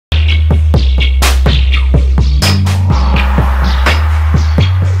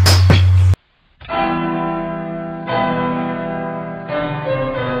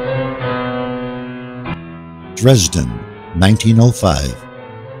Dresden,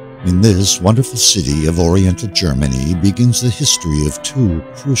 1905. In this wonderful city of Oriental Germany begins the history of two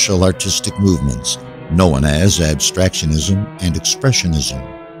crucial artistic movements known as Abstractionism and Expressionism.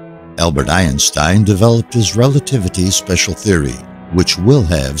 Albert Einstein developed his relativity special theory, which will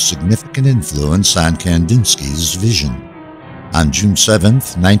have significant influence on Kandinsky's vision. On June 7,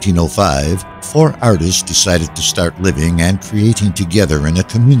 1905, four artists decided to start living and creating together in a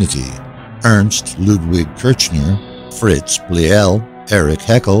community: Ernst Ludwig Kirchner, Fritz Bleyl, Erich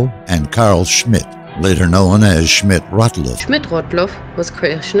Heckel, and Karl Schmidt, later known as Schmidt-Rottluff. Schmidt-Rottluff was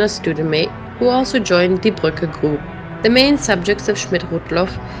Kirchner's student mate, who also joined the Brucke group. The main subjects of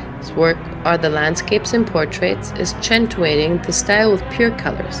Schmidt-Rottluff's work are the landscapes and portraits, accentuating the style with pure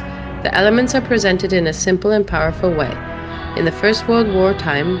colors. The elements are presented in a simple and powerful way. In the First World War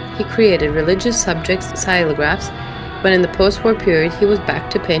time, he created religious subjects, xylographs, but in the post-war period he was back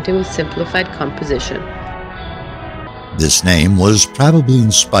to painting with simplified composition. This name was probably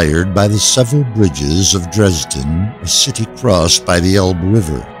inspired by the several bridges of Dresden, a city crossed by the Elbe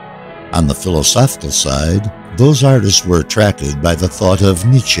River. On the philosophical side, those artists were attracted by the thought of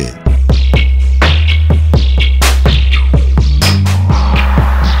Nietzsche,